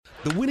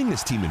The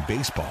winningest team in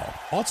baseball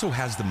also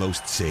has the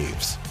most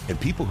saves, and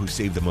people who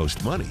save the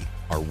most money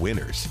are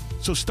winners.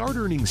 So start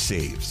earning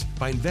saves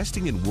by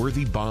investing in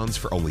worthy bonds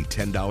for only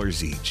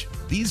 $10 each.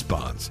 These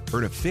bonds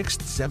earn a fixed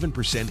 7%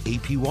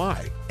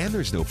 APY, and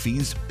there's no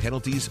fees,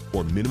 penalties,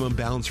 or minimum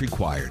balance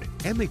required,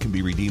 and they can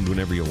be redeemed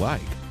whenever you like.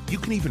 You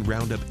can even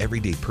round up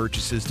everyday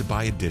purchases to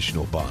buy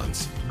additional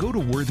bonds. Go to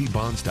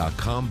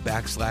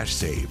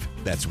worthybonds.com/save.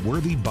 That's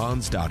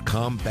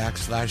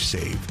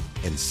worthybonds.com/save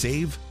and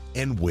save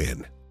and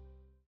win.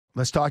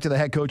 Let's talk to the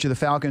head coach of the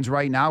Falcons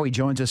right now. He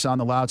joins us on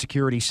the Loud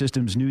Security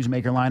Systems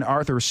Newsmaker line,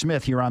 Arthur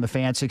Smith, here on the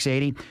Fan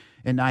 680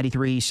 and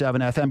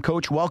 93.7 FM.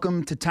 Coach,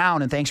 welcome to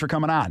town, and thanks for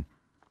coming on.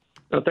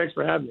 No, thanks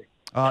for having me.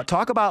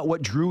 Talk about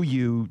what drew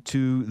you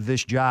to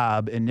this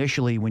job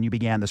initially when you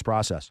began this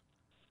process.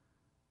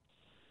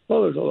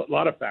 Well, there's a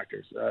lot of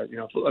factors. I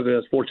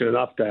was fortunate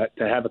enough to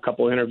have a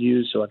couple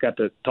interviews, so I got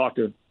to talk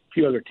to a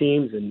few other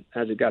teams, and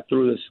as it got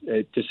through this,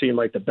 it just seemed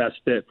like the best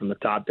fit from the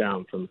top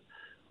down, from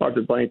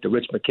Arthur Blank to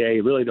Rich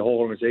McKay, really the whole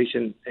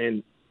organization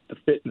and the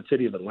fit in the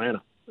city of Atlanta.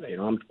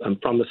 I'm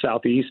from the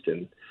Southeast,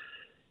 and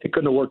it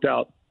couldn't have worked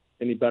out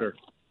any better.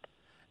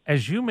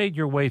 As you made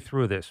your way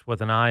through this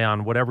with an eye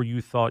on whatever you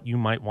thought you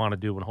might want to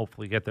do and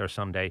hopefully get there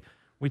someday,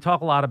 we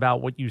talk a lot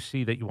about what you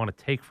see that you want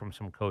to take from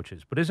some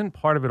coaches, but isn't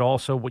part of it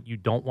also what you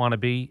don't want to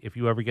be if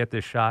you ever get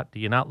this shot? Do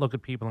you not look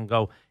at people and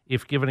go,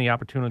 if given the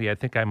opportunity, I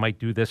think I might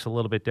do this a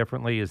little bit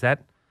differently? Is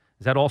that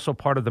also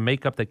part of the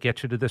makeup that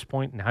gets you to this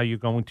point and how you're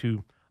going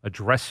to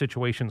address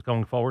situations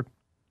going forward?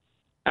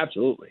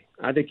 Absolutely.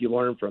 I think you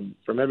learn from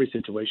every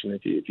situation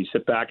if you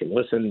sit back and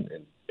listen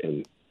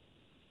and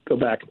go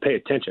back and pay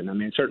attention. I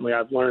mean, certainly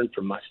I've learned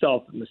from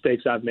myself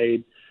mistakes I've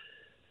made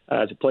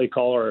as a play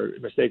caller,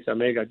 mistakes I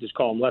make. I just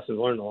call them lessons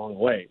learned along the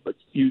way. But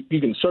you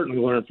can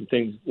certainly learn from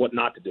things what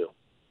not to do.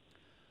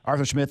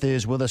 Arthur Smith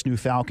is with us, new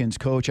Falcons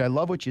coach. I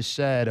love what you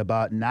said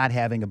about not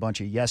having a bunch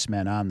of yes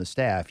men on the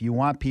staff. You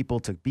want people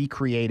to be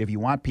creative.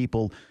 You want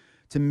people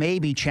to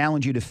maybe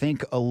challenge you to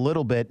think a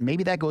little bit.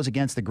 Maybe that goes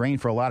against the grain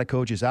for a lot of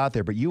coaches out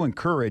there, but you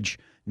encourage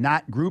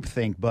not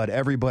groupthink, but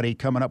everybody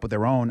coming up with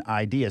their own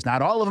ideas.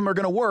 Not all of them are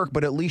going to work,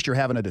 but at least you're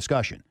having a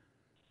discussion.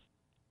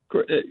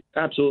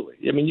 Absolutely.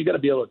 I mean, you got to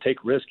be able to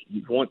take risk.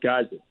 You want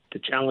guys to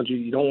challenge you.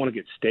 You don't want to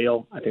get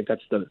stale. I think that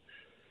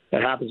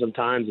happens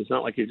sometimes. It's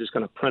not like you're just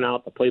going to print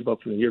out the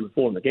playbook from the year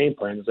before in the game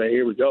plan and say,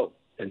 here we go.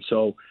 And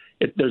so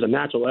there's a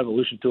natural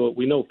evolution to it.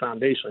 We know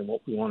foundationally what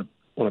we want to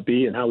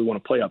be and how we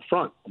want to play up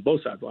front on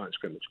both sides of the line of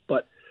scrimmage.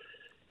 But,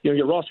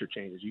 your roster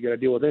changes. You got to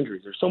deal with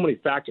injuries. There's so many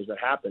factors that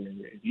happen,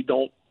 and if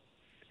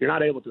you're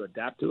not able to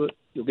adapt to it,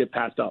 you'll get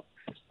passed up.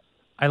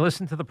 I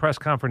listened to the press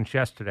conference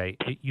yesterday.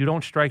 You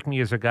don't strike me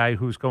as a guy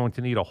who's going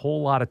to need a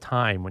whole lot of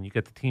time when you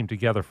get the team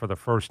together for the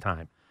first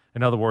time.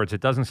 In other words,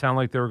 it doesn't sound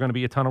like there are going to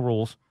be a ton of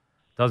rules.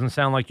 Doesn't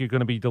sound like you're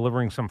going to be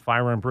delivering some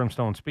fire and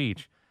brimstone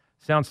speech.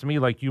 Sounds to me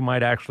like you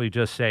might actually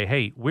just say,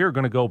 hey, we're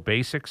going to go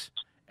basics,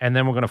 and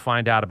then we're going to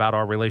find out about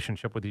our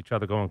relationship with each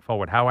other going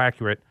forward. How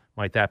accurate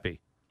might that be?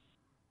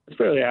 It's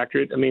fairly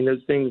accurate. I mean,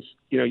 there's things,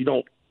 you're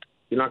not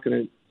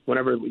going to,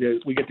 whenever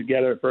we get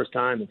together the first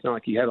time, it's not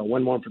like you have a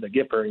 1-1 for the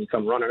Gipper and you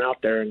come running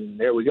out there and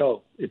there we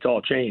go. It's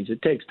all changed.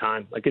 It takes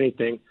time. Like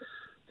anything,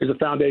 there's a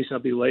foundation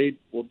that'll be laid.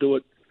 We'll do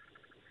it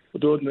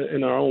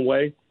in our own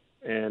way.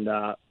 And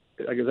like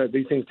I said,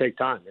 these things take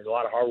time. There's a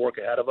lot of hard work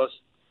ahead of us,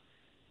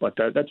 but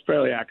that's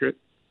fairly accurate.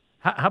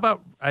 How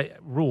about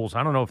rules?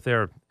 I don't know if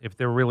there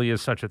really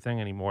is such a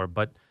thing anymore,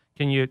 but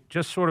can you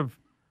just sort of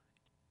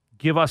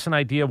give us an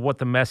idea of what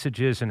the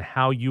message is and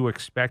how you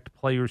expect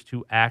players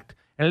to act?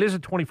 And it is a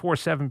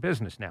 24/7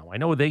 business now. I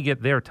know they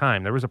get their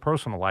time. There is a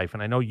personal life,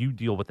 and I know you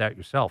deal with that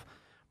yourself.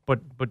 But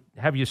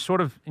have you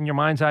sort of, in your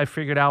mind's eye,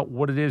 figured out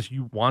what it is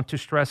you want to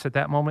stress at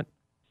that moment?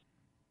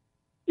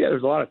 Yeah,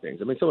 there's a lot of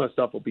things. I mean, some of that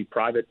stuff will be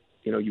private,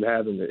 you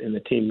have in the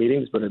team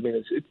meetings. But I mean,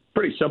 it's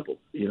pretty simple.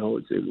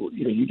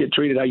 You get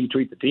treated how you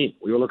treat the team.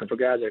 We were looking for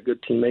guys that are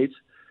good teammates.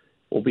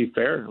 We'll be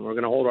fair, and we're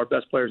going to hold our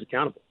best players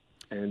accountable.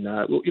 And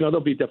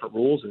there'll be different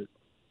rules.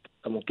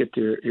 I won't get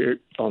to hear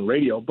on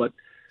radio, but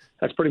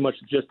that's pretty much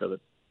the gist of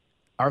it.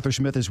 Arthur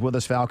Smith is with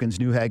us, Falcons'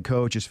 new head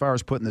coach. As far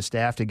as putting the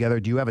staff together,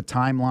 do you have a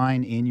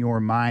timeline in your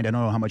mind? I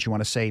don't know how much you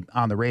want to say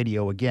on the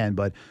radio again,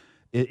 but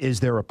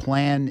is there a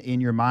plan in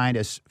your mind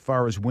as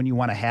far as when you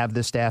want to have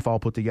this staff all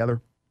put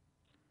together?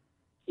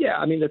 Yeah,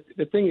 I mean,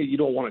 the thing that you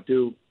don't want to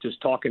do, just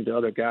talking to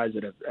other guys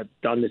that have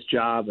done this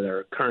job, that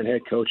are current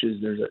head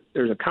coaches,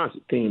 there's a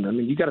constant theme. I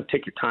mean, you got to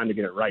take your time to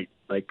get it right.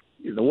 Like,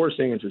 the worst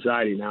thing in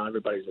society now,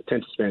 everybody's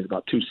attention span is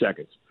about 2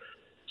 seconds.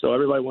 So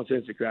everybody wants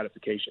instant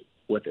gratification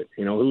with it.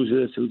 Who's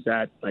this, who's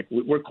that? Like,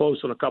 we're close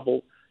on a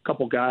couple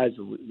guys.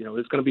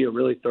 It's going to be a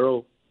really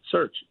thorough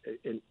search,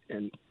 and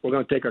we're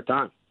going to take our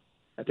time.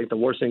 I think the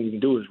worst thing you can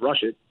do is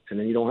rush it, and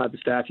then you don't have the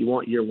staff you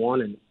want year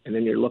one, and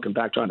then you're looking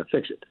back trying to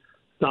fix it.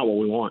 It's not what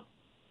we want.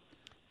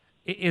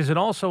 Is it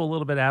also a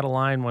little bit out of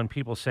line when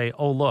people say,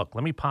 oh, look,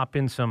 let me pop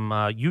in some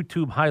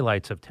YouTube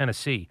highlights of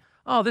Tennessee.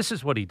 Oh, this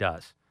is what he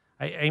does.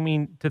 I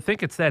mean, to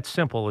think it's that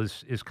simple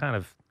is kind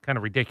of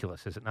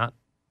ridiculous, is it not?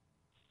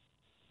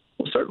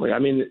 Well, certainly. I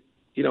mean,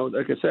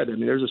 like I said, I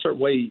mean, there's a certain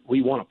way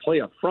we want to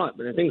play up front,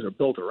 but then things are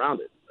built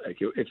around it. Like,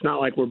 it's not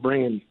like we're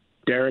bringing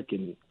Derek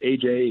and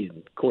AJ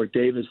and Corey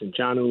Davis and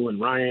Jonnu and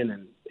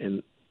Ryan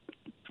and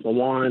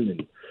Lawan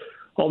and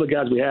all the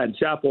guys we had, and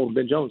Saffold and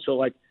Ben Jones. So,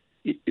 like,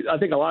 I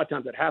think a lot of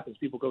times that happens.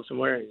 People go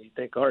somewhere and you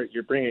think, all right,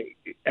 you're bringing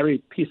every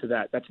piece of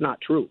that. That's not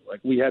true.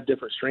 Like, we have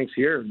different strengths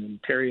here, and then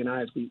Terry and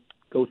I, as we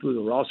go through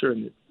the roster,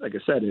 and like I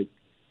said,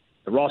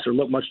 the roster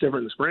looked much different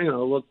in the spring, and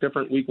it'll look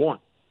different week one.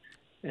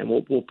 And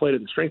we'll play to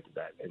the strength of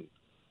that. And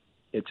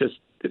it's just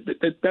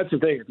that's the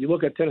thing. If you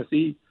look at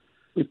Tennessee,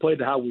 we played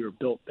to how we were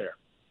built there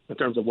in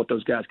terms of what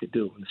those guys could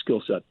do and the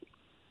skill set.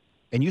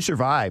 And you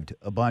survived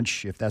a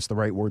bunch, if that's the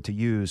right word to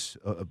use,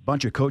 a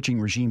bunch of coaching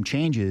regime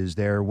changes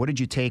there. What did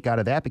you take out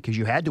of that? Because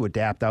you had to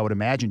adapt, I would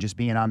imagine, just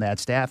being on that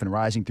staff and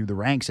rising through the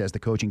ranks as the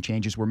coaching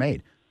changes were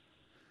made.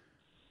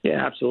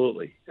 Yeah,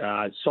 absolutely.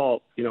 I saw,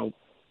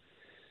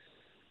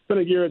 been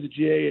a year as a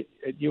GA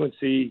at UNC,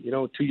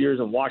 2 years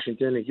in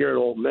Washington, a year at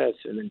Ole Miss,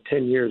 and then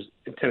 10 years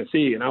in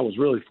Tennessee. And I was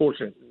really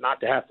fortunate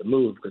not to have to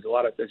move because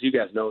as you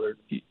guys know, there are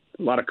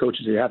a lot of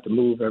coaches who have to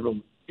move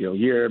every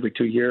every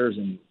 2 years.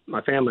 And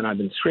my family and I have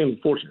been extremely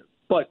fortunate.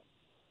 But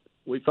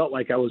we felt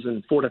like I was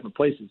in 4 different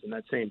places in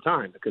that same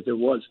time because there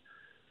was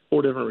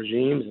 4 different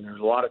regimes, and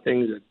there's a lot of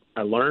things that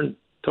I learned,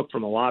 took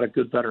from a lot of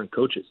good veteran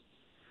coaches.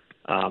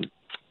 And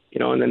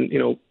then,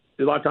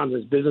 a lot of times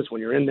in business, when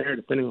you're in there,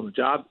 depending on the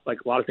job, like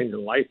a lot of things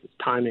in life, it's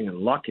timing and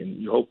luck,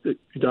 and you hope that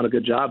you've done a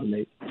good job, and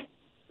they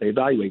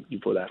evaluate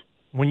you for that.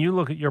 When you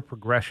look at your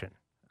progression,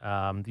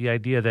 the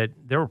idea that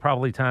there were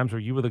probably times where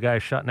you were the guy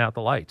shutting out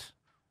the lights.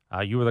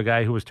 You were the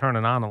guy who was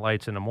turning on the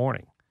lights in the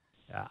morning.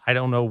 I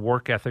don't know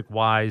work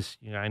ethic-wise.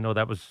 I know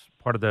that was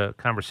part of the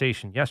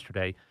conversation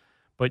yesterday,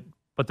 but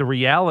the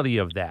reality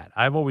of that,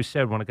 I've always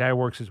said when a guy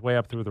works his way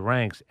up through the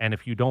ranks, and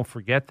if you don't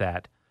forget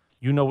that,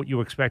 you know what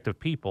you expect of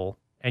people,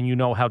 and you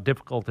know how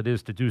difficult it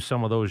is to do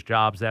some of those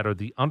jobs that are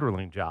the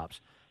underling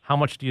jobs. How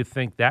much do you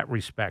think that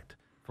respect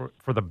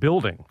for the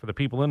building, for the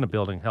people in the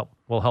building,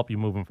 will help you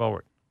moving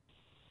forward?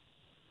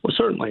 Well,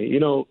 certainly.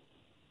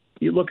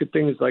 You look at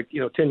things like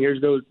 10 years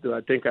ago. Do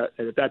I think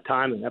at that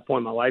time, at that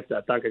point in my life,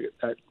 that I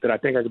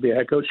think I could be a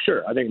head coach?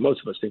 Sure, I think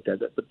most of us think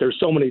that. But there's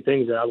so many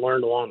things that I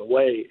learned along the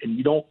way, and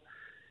you don't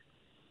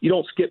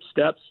skip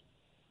steps.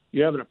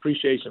 You have an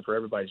appreciation for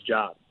everybody's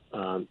job,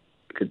 and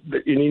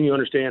you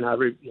understand how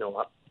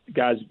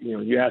guys,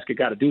 you ask a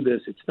guy to do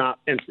this, it's not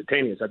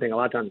instantaneous. I think a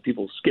lot of times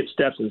people skip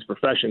steps in this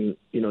profession,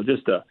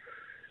 just the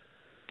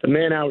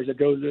man hours that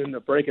goes into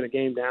breaking a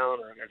game down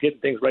or getting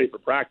things ready for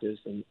practice.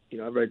 And,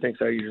 everybody thinks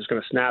that you're just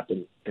going to snap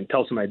and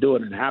tell somebody to do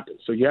it, and it happens.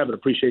 So you have an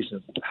appreciation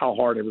of how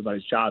hard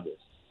everybody's job is.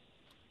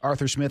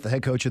 Arthur Smith, the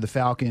head coach of the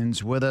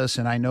Falcons, with us,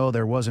 and I know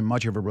there wasn't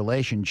much of a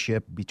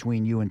relationship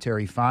between you and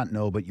Terry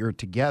Fontenot, but you're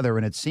together,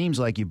 and it seems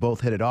like you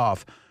both hit it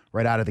off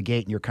right out of the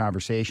gate in your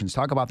conversations.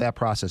 Talk about that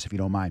process, if you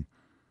don't mind.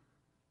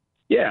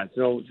 Yeah,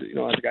 so,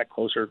 as I got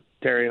closer,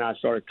 Terry and I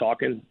started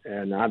talking,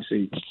 and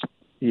obviously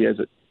he has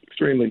an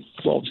extremely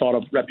well thought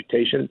of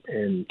reputation,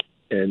 and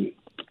we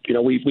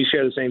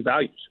share the same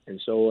values.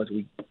 And so as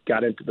we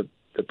got into the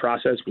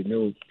process, we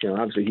knew,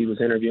 obviously he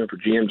was interviewing for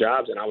GM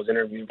jobs and I was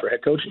interviewing for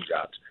head coaching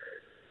jobs.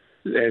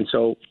 And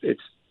so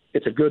it's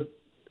a good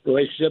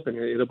relationship, and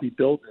it'll be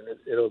built, and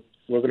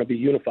we're going to be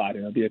unified,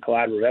 and it'll be a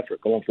collaborative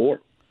effort going forward.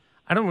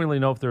 I don't really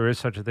know if there is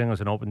such a thing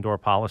as an open door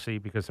policy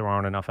because there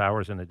aren't enough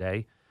hours in a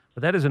day.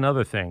 But that is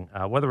another thing,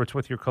 whether it's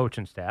with your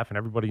coaching staff, and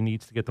everybody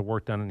needs to get the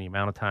work done in the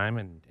amount of time,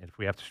 and if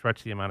we have to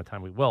stretch the amount of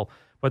time, we will.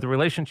 But the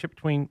relationship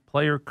between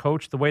player,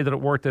 coach, the way that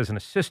it worked as an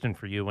assistant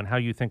for you and how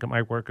you think it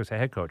might work as a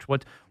head coach,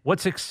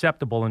 what's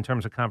acceptable in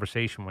terms of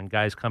conversation when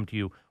guys come to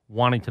you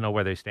wanting to know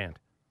where they stand?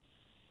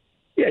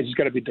 Yeah, you just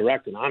got to be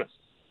direct and honest.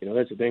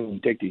 That's the thing when you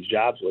take these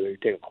jobs, whether you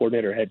take a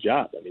coordinator or head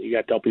job. I mean, you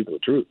got to tell people the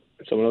truth.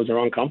 And some of those are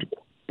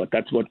uncomfortable. But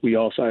that's what we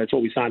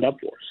signed up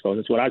for. So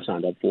that's what I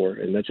signed up for,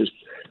 and that's just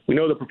we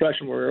know the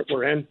profession we're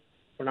in.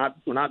 We're not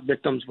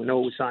victims. We know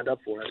what we signed up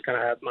for. That's kind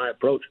of my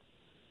approach: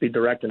 be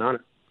direct and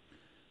honest.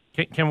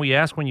 Can we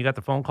ask when you got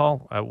the phone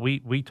call?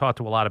 We talk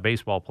to a lot of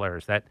baseball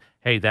players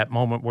that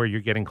moment where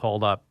you're getting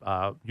called up.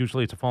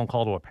 Usually it's a phone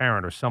call to a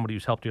parent or somebody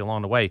who's helped you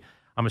along the way.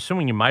 I'm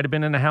assuming you might have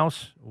been in the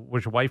house.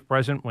 Was your wife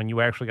present when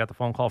you actually got the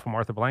phone call from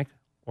Arthur Blank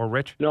or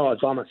Rich? No, I was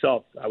by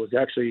myself. I was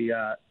actually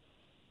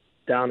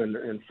down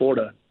in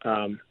Florida,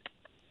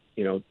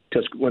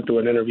 just went through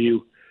an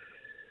interview,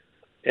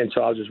 and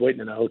so I was just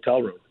waiting in a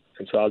hotel room,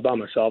 and so I was by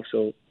myself.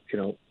 So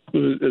it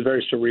was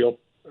very surreal.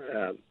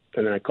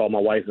 And then I called my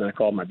wife, and then I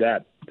called my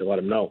dad to let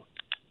him know.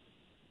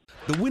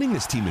 The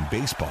winningest team in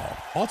baseball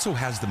also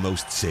has the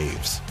most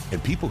saves,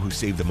 and people who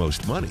save the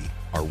most money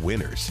are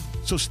winners.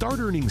 So start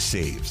earning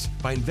saves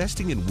by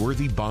investing in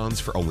worthy bonds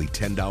for only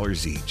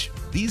 $10 each.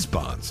 These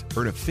bonds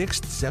earn a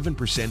fixed 7%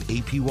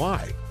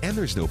 APY, and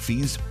there's no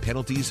fees,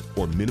 penalties,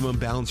 or minimum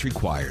balance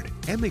required,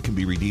 and they can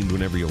be redeemed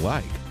whenever you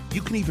like.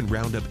 You can even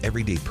round up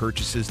everyday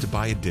purchases to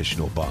buy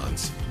additional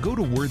bonds. Go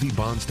to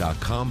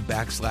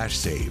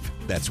worthybonds.com/save.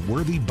 That's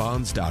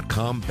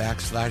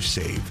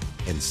worthybonds.com/save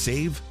and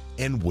save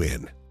and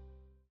win.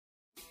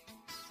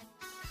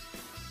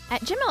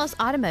 At Jim Ellis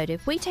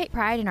Automotive, we take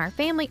pride in our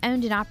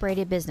family-owned and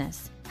operated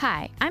business.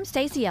 Hi, I'm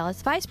Stacy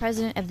Ellis, Vice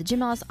President of the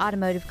Jim Ellis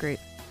Automotive Group.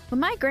 When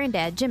my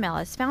granddad, Jim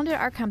Ellis, founded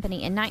our company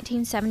in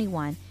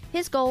 1971,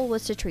 his goal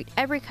was to treat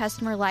every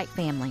customer like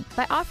family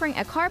by offering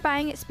a car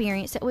buying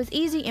experience that was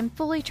easy and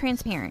fully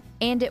transparent.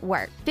 And it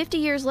worked. 50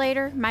 years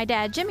later, my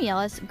dad, Jimmy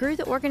Ellis, grew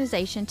the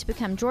organization to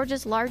become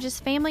Georgia's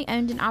largest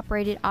family-owned and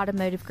operated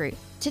automotive group.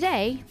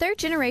 Today,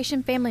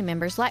 third-generation family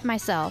members like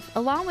myself,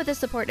 along with the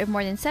support of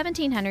more than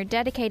 1,700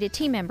 dedicated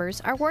team members,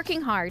 are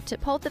working hard to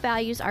uphold the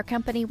values our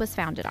company was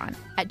founded on.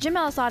 At Jim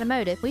Ellis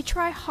Automotive, we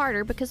try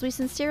harder because we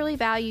sincerely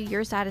value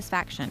your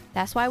satisfaction.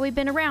 That's why we've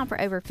been around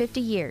for over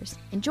 50 years.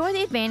 Enjoy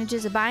the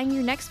advantages of buying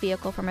your next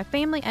vehicle from a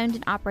family-owned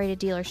and operated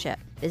dealership.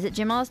 Visit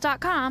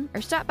JimEllis.com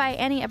or stop by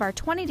any of our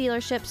 20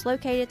 dealerships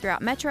located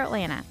throughout Metro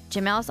Atlanta.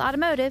 Jim Ellis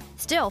Automotive,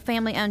 still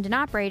family-owned and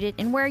operated,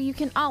 and where you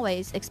can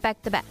always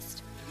expect the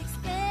best.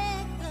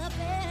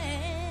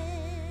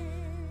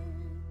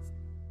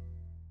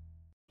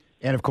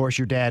 And, of course,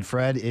 your dad,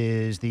 Fred,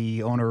 is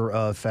the owner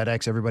of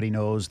FedEx. Everybody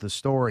knows the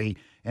story,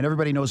 and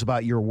everybody knows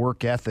about your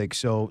work ethic.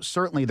 So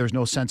certainly there's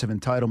no sense of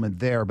entitlement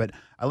there. But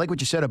I like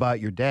what you said about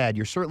your dad.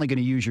 You're certainly going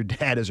to use your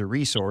dad as a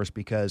resource,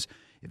 because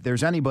if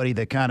there's anybody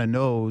that kind of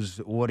knows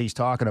what he's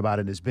talking about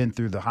and has been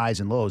through the highs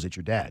and lows, it's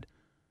your dad.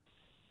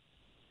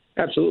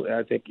 Absolutely.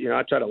 I think,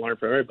 I try to learn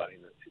from everybody.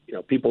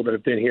 People that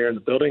have been here in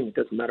the building, it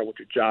doesn't matter what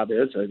your job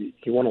is.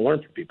 You want to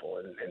learn from people.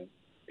 And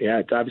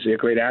it's obviously a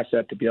great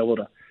asset to be able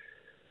to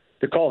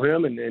call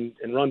him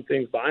and run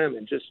things by him,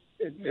 and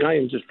not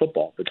even just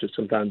football, but just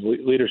sometimes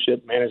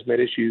leadership,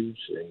 management issues,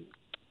 and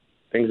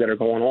things that are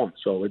going on.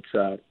 So it's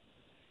I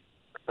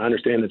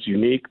understand it's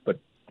unique, but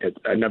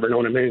I've never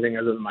known him anything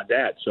other than my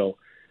dad. So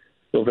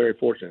I feel very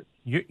fortunate.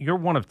 You're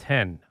one of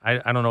 10. I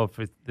don't know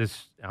if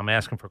I'm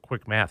asking for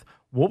quick math.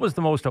 What was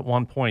the most at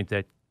one point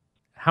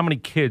how many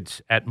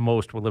kids at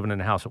most were living in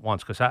the house at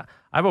once? Because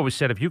I've always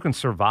said if you can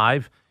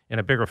survive in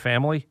a bigger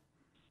family,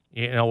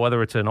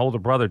 whether it's an older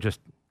brother just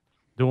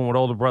doing what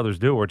older brothers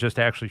do, or just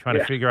actually trying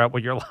to figure out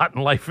what your lot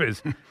in life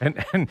is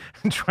and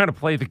trying to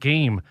play the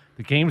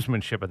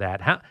gamesmanship of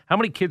that. How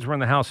many kids were in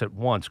the house at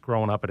once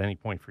growing up at any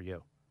point for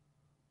you?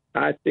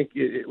 I think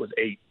it was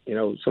 8.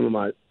 Some of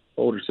my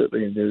older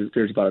siblings,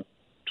 there's about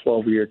a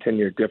 12-year,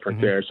 10-year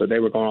difference there. So they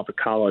were going off to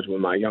college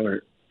when my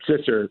youngest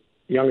sister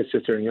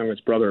and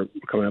youngest brother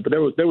were coming up. But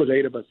there was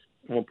 8 of us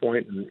at one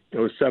point, and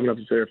there was 7 of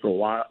us there for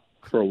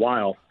a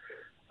while.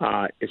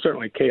 It's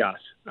certainly chaos.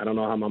 I don't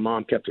know how my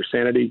mom kept her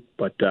sanity,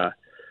 but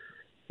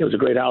it was a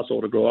great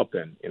household to grow up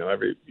in.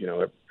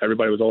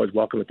 Everybody was always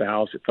welcome at the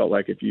house. It felt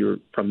like if you were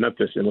from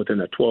Memphis and within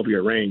a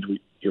 12-year range,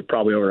 you're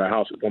probably over our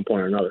house at one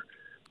point or another.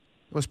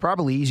 It was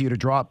probably easier to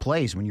draw up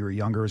plays when you were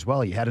younger as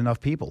well. You had enough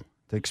people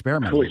to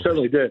experiment. We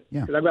certainly did.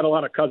 Yeah. Because I've got a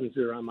lot of cousins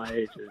who are around my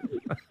age.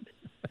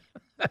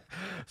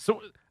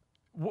 So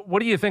what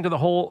do you think of the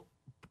whole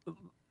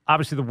 –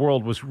 obviously the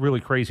world was really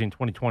crazy in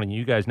 2020.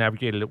 You guys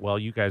navigated it well.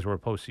 You guys were a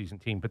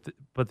postseason team.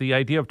 But the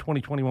idea of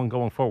 2021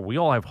 going forward, we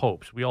all have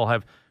hopes. We all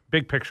have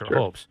big picture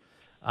hopes.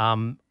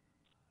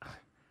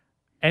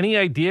 Any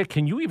idea?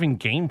 Can you even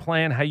game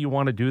plan how you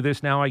want to do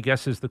this now, I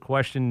guess, is the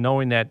question,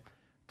 knowing that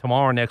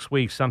tomorrow, next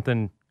week,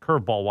 something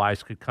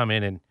curveball-wise could come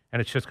in and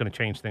it's just going to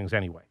change things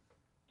anyway?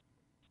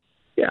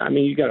 Yeah,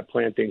 you got to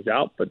plan things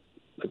out, but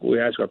like we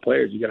ask our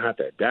players, you're going to have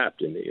to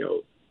adapt. And,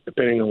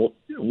 depending on what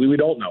we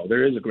don't know.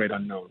 There is a great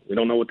unknown. We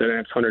don't know what the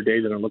next 100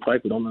 days are going to look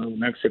like. We don't know the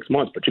next 6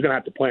 months, but you're going to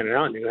have to plan it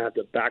out, and you're going to have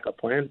to backup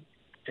plan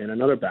and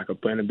another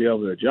backup plan and be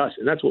able to adjust.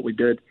 And that's what we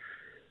did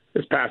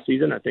this past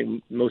season. I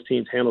think most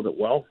teams handled it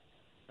well.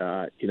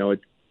 The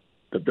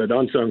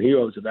unsung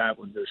heroes of that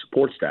was the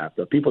support staff.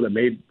 The people that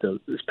made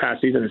this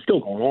past season is still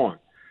going on.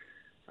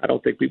 I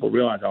don't think people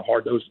realize how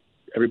hard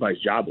everybody's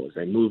job was.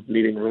 They moved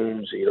meeting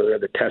rooms. They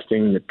had the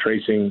testing, the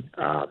tracing.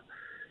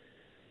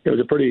 It was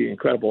a pretty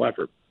incredible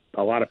effort.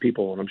 A lot of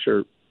people, and I'm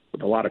sure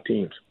with a lot of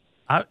teams.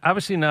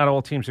 Obviously, not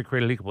all teams are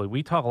created equally.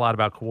 We talk a lot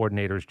about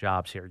coordinators'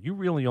 jobs here. You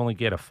really only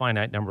get a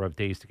finite number of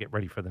days to get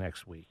ready for the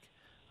next week.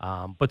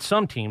 But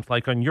some teams,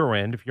 like on your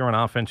end, if you're on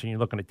offense and you're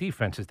looking at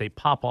defenses, they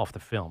pop off the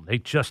film. They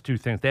just do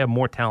things. They have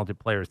more talented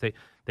players.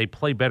 They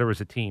play better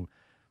as a team.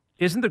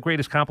 Isn't the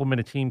greatest compliment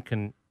a team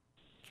can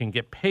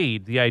get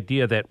paid the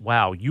idea that,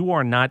 wow, you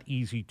are not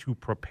easy to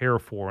prepare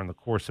for in the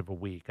course of a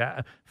week?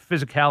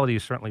 Physicality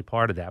is certainly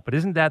part of that. But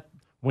isn't that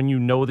when you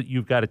know that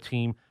you've got a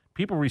team,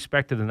 people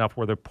respect it enough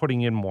where they're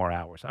putting in more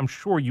hours? I'm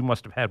sure you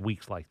must have had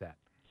weeks like that.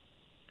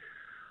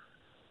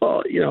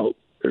 Well,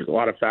 there's a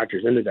lot of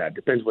factors into that.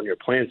 Depends when you're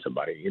playing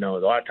somebody. A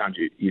lot of times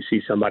you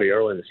see somebody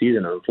early in the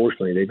season, and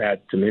unfortunately they've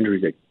had some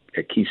injuries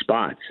at key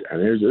spots.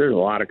 And there's a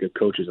lot of good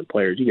coaches and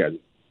players. You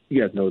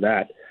guys know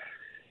that.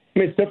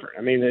 It's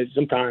different.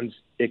 Sometimes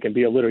it can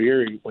be a little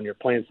eerie when you're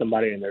playing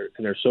somebody and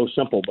they're so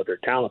simple, but they're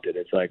talented.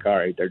 It's like, all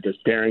right, they're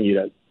just daring you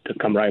to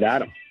come right at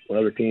them. With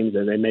other teams,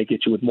 and they may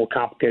get you with more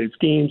complicated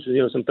schemes,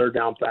 some third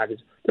down package.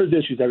 There's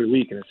issues every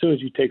week, and as soon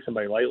as you take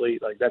somebody lightly,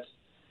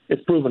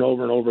 it's proven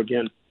over and over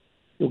again,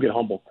 you'll get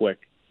humbled quick.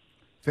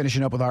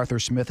 Finishing up with Arthur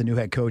Smith, the new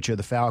head coach of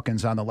the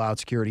Falcons on the Loud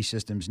Security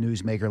Systems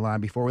Newsmaker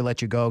line. Before we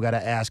let you go, got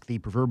to ask the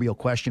proverbial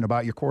question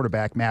about your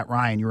quarterback, Matt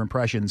Ryan, your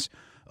impressions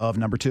of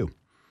number 2.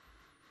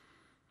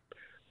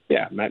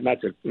 Yeah,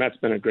 Matt's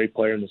been a great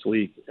player in this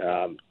league.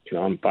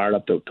 I'm fired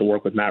up to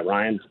work with Matt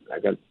Ryan. I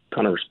got a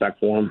ton of respect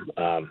for him,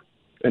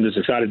 and just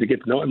excited to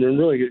get to know him. I'm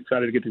really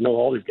excited to get to know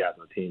all these guys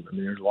on the team. I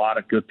mean, there's a lot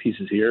of good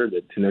pieces here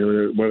that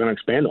we're going to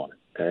expand on it.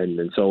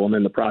 And so I'm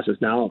in the process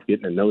now of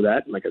getting to know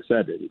that. And like I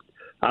said,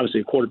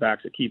 obviously a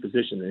quarterback's a key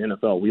position in the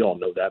NFL. We all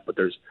know that, but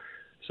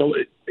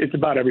it's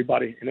about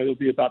everybody, and it'll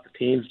be about the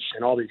teams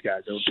and all these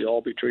guys. They'll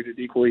all be treated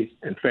equally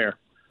and fair.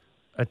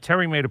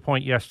 Terry made a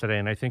point yesterday,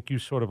 and I think you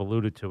sort of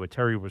alluded to it.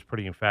 Terry was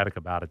pretty emphatic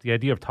about it. The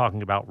idea of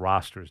talking about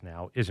rosters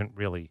now isn't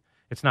really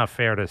 – it's not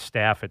fair to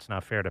staff. It's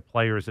not fair to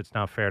players. It's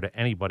not fair to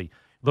anybody.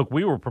 Look,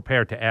 we were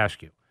prepared to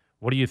ask you,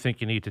 what do you think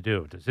you need to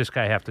do? Does this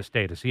guy have to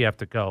stay? Does he have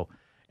to go?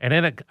 And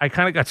then I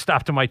kind of got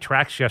stopped in my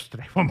tracks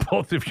yesterday when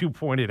both of you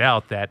pointed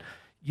out that,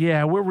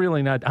 yeah, we're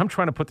really not – I'm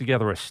trying to put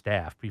together a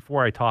staff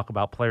before I talk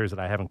about players that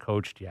I haven't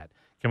coached yet.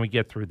 Can we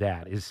get through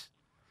that?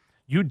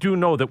 You do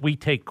know that we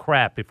take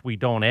crap if we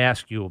don't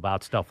ask you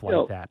about stuff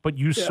like that, but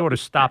you sort of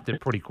stopped it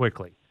pretty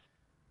quickly.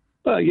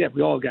 Well, yeah,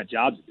 we all got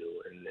jobs to do,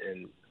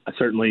 and I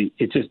certainly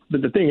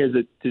but the thing is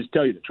that just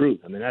tell you the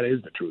truth. I mean, that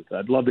is the truth.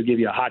 I'd love to give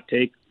you a hot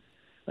take,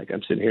 like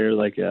I'm sitting here,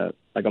 like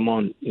I'm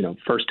on,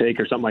 First Take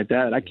or something like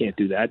that. I can't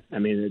do that. I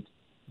mean,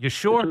 you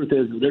sure? The truth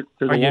is,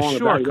 there's a long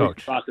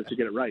evaluation process to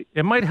get it right.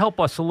 It might help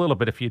us a little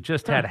bit if you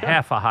just had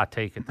half a hot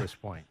take at this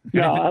point.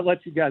 No, I'll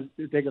let you guys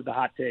take up the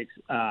hot takes.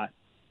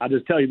 I'll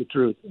just tell you the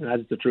truth, and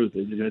that's the truth.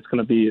 It's going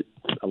to be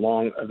a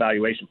long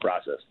evaluation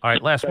process. All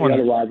right, last one.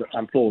 Otherwise,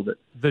 I'm full of it.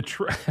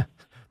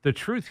 The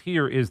truth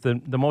here is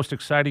the most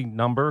exciting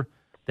number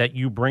that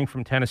you bring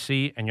from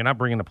Tennessee, and you're not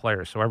bringing the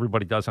players, so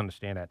everybody does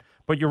understand that.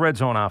 But your red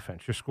zone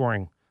offense, you're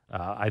scoring,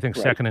 I think,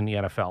 second in the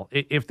NFL.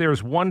 If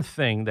there's one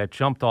thing that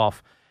jumped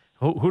off,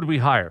 who do we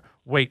hire?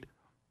 Wait,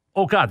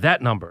 oh, God,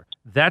 that number.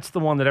 That's the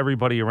one that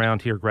everybody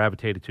around here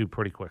gravitated to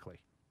pretty quickly.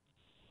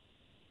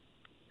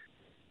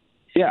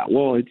 Yeah,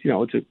 well, it's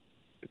a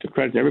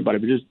credit to everybody,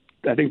 but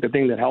I think the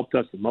thing that helped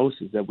us the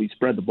most is that we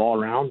spread the ball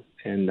around,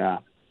 and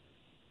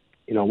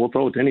we'll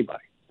throw it to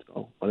anybody.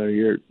 So whether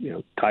you're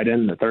tight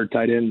end, the third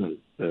tight end,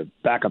 the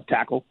backup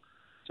tackle,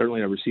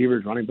 certainly the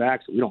receivers, running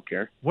backs, we don't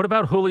care. What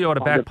about Julio at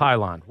a back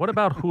pylon?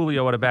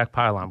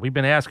 We've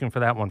been asking for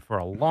that one for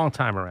a long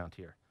time around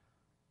here.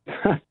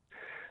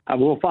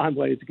 We'll find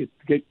ways to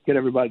get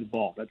everybody the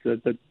ball.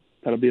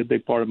 That'll be a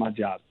big part of my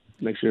job.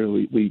 Make sure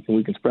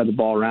we can spread the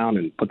ball around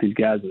and put these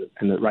guys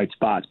in the right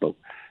spots. But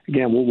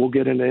again, we'll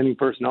get into any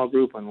personnel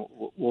group and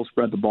we'll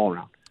spread the ball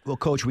around. Well,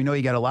 Coach, we know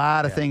you got a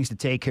lot of things to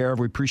take care of.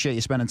 We appreciate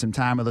you spending some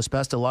time with us.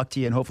 Best of luck to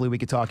you, and hopefully we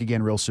can talk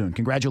again real soon.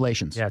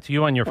 Congratulations. Yeah, to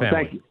you and your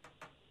family.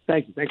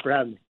 Thank you. Thanks for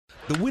having me.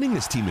 The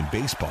winningest team in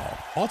baseball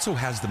also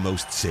has the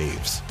most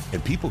saves,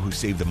 and people who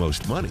save the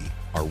most money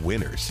are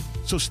winners.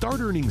 So start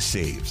earning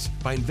saves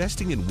by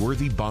investing in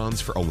worthy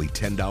bonds for only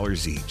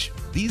 $10 each.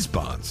 These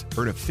bonds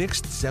earn a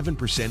fixed 7%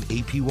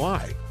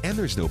 APY, and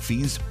there's no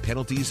fees,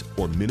 penalties,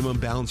 or minimum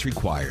balance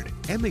required,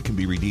 and they can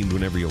be redeemed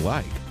whenever you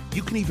like.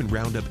 You can even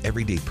round up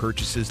everyday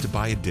purchases to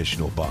buy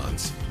additional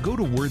bonds. Go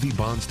to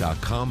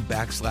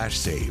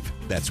worthybonds.com/save.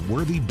 That's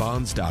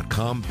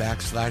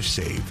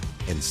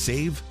worthybonds.com/save, and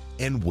save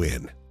and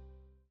win.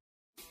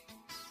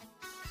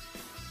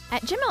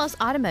 At Jim Ellis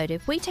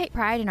Automotive, we take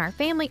pride in our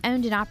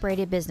family-owned and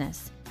operated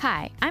business.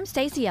 Hi, I'm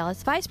Stacey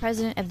Ellis, Vice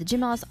President of the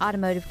Jim Ellis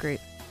Automotive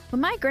Group.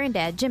 When my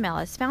granddad, Jim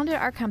Ellis, founded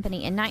our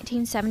company in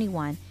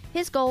 1971,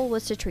 his goal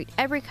was to treat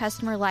every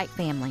customer like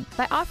family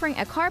by offering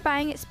a car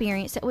buying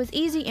experience that was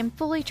easy and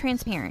fully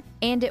transparent.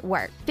 And it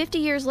worked. 50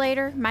 years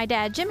later, my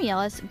dad, Jimmy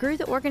Ellis, grew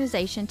the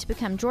organization to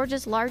become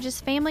Georgia's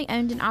largest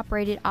family-owned and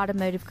operated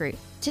automotive group.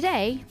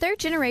 Today,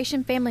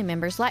 third-generation family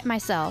members like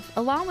myself,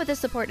 along with the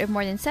support of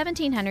more than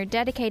 1,700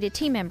 dedicated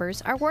team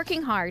members, are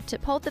working hard to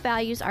uphold the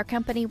values our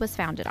company was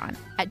founded on.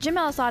 At Jim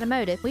Ellis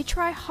Automotive, we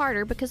try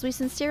harder because we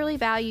sincerely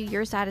value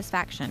your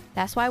satisfaction.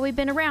 That's why we've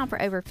been around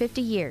for over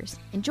 50 years.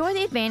 Enjoy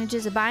the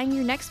advantages of buying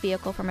your next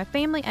vehicle from a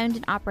family-owned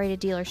and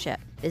operated dealership.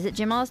 Visit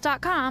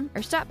JimEllis.com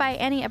or stop by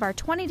any of our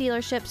 20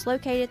 dealerships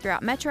located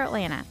throughout Metro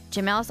Atlanta.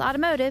 Jim Ellis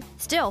Automotive,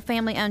 still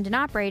family-owned and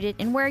operated,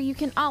 and where you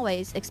can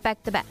always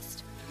expect the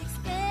best.